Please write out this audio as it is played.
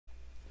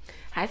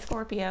Hi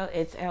Scorpio,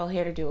 it's Elle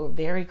here to do a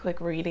very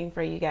quick reading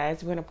for you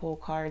guys. We're going to pull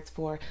cards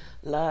for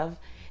love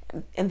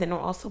and then we'll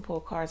also pull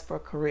cards for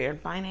career and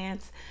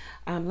finance.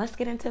 Let's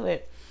get into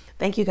it.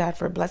 Thank you God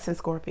for blessing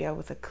Scorpio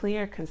with a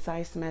clear,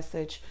 concise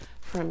message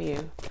from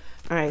you.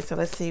 All right, so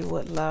let's see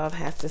what love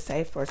has to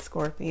say for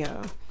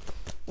Scorpio.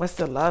 What's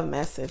the love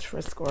message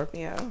for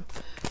Scorpio?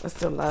 What's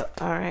the love?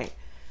 All right,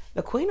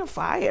 the Queen of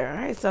Fire.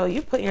 All right, so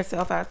you put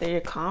yourself out there, you're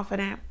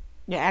confident,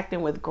 you're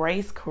acting with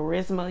grace,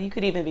 charisma. You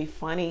could even be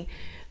funny.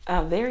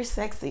 Very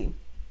sexy,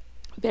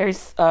 very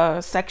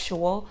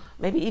sexual,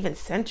 maybe even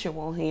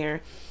sensual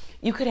here.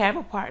 You could have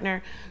a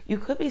partner. You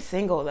could be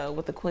single though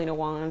with the Queen of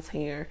Wands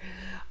here.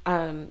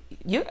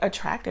 You're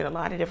attracting a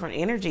lot of different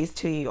energies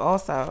to you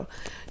also.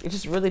 You're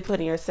just really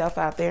putting yourself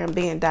out there and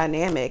being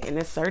dynamic and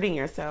asserting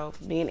yourself,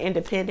 being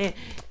independent,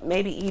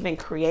 maybe even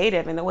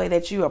creative in the way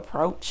that you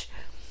approach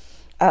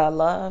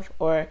love,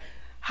 or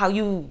how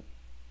you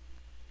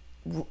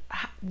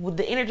with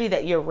the energy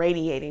that you're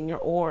radiating. Your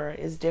aura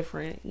is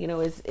different, you know,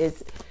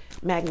 it's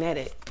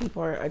magnetic.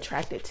 People are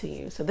attracted to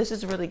you, so this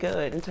is really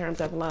good in terms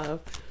of love.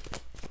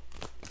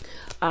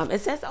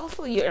 It says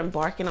also you're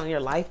embarking on your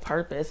life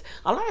purpose.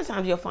 A lot of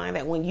times you'll find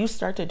that when you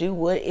start to do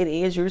what it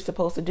is you're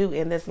supposed to do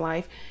in this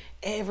life,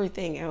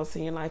 everything else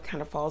in your life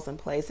kind of falls in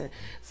place, and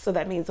so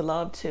that means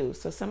love too.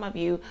 So some of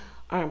you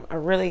are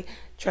really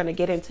trying to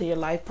get into your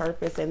life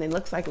purpose, and it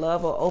looks like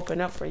love will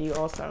open up for you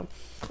also.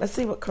 Let's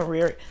see what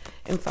career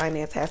and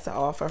finance has to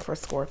offer for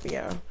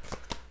Scorpio.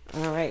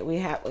 All right, we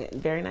have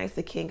very nice,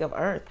 the King of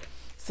Earth.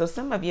 So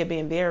some of you are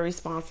being very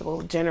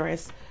responsible,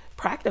 generous,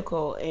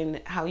 practical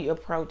in how you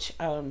approach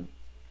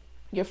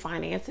your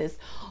finances,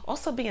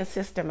 also being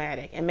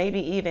systematic and maybe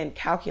even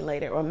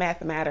calculated or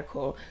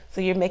mathematical. So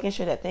you're making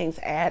sure that things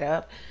add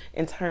up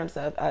in terms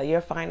of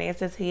your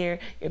finances here.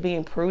 You're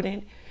being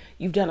prudent.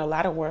 You've done a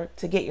lot of work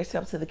to get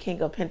yourself to the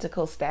King of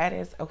Pentacles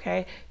status,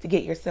 okay? To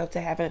get yourself to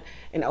have an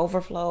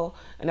overflow,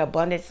 an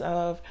abundance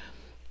of.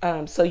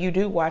 So you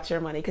do watch your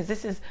money, because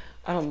this is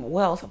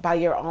wealth by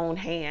your own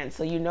hand.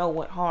 So you know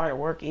what hard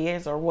work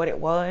is, or what it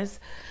was.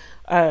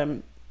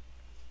 You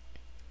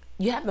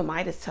have the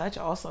Midas touch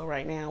also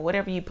right now.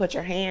 Whatever you put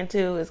your hand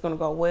to is going to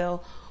go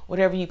well.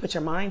 Whatever you put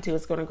your mind to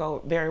is going to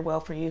go very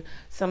well for you.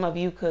 Some of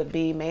you could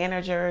be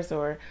managers,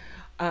 or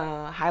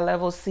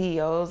high-level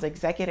CEOs,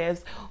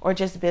 executives, or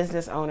just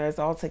business owners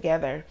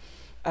altogether.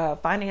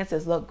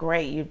 Finances look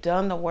great. You've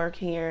done the work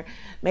here.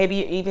 Maybe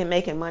you're even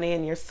making money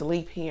in your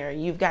sleep here.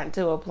 You've gotten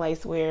to a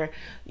place where,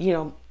 you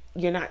know,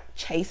 you're not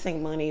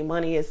chasing money.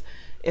 Money is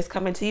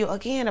coming to you,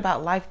 again,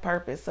 about life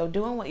purpose. So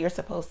doing what you're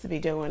supposed to be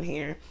doing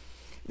here.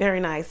 Very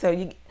nice. So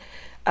you,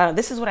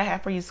 this is what I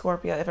have for you,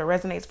 Scorpio. If it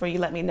resonates for you,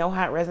 let me know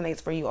how it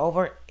resonates for you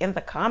over in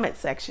the comment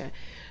section.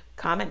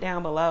 Comment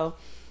down below.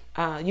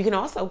 You can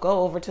also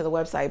go over to the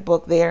website,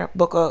 book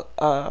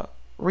a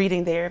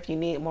reading there if you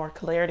need more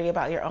clarity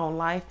about your own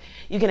life.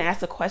 You can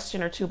ask a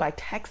question or two by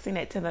texting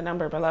it to the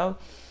number below.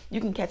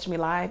 You can catch me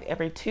live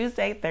every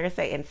Tuesday,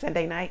 Thursday, and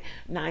Sunday night,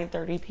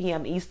 9:30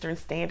 p.m. Eastern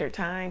Standard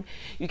Time.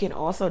 You can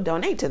also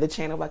donate to the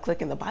channel by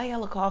clicking the Buy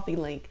Elle a Coffee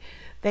link.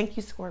 Thank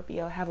you,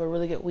 Scorpio. Have a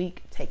really good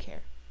week. Take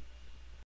care.